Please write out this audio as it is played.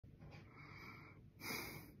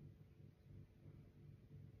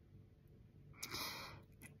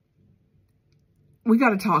we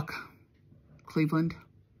got to talk, Cleveland.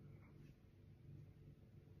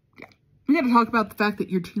 Yeah. We got to talk about the fact that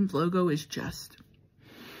your team's logo is just...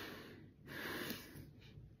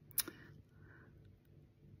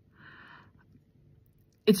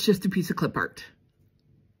 It's just a piece of clip art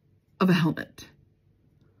of a helmet.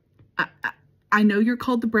 I know you're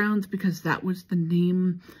called the Browns because that was the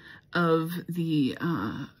name of the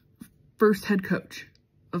first head coach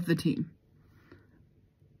of the team.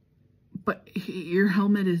 But your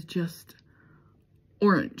helmet is just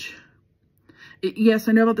orange. Yes,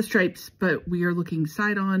 I know about the stripes, but we are looking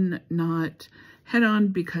side on, not head on,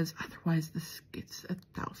 because otherwise this gets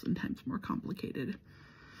 1,000 times more complicated.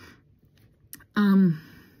 I'm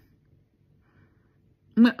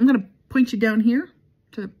going to point you down here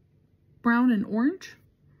to brown and orange.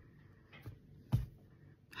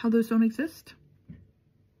 How those don't exist.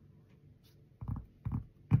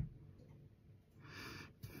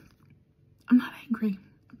 I'm not angry.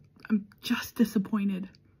 I'm just disappointed.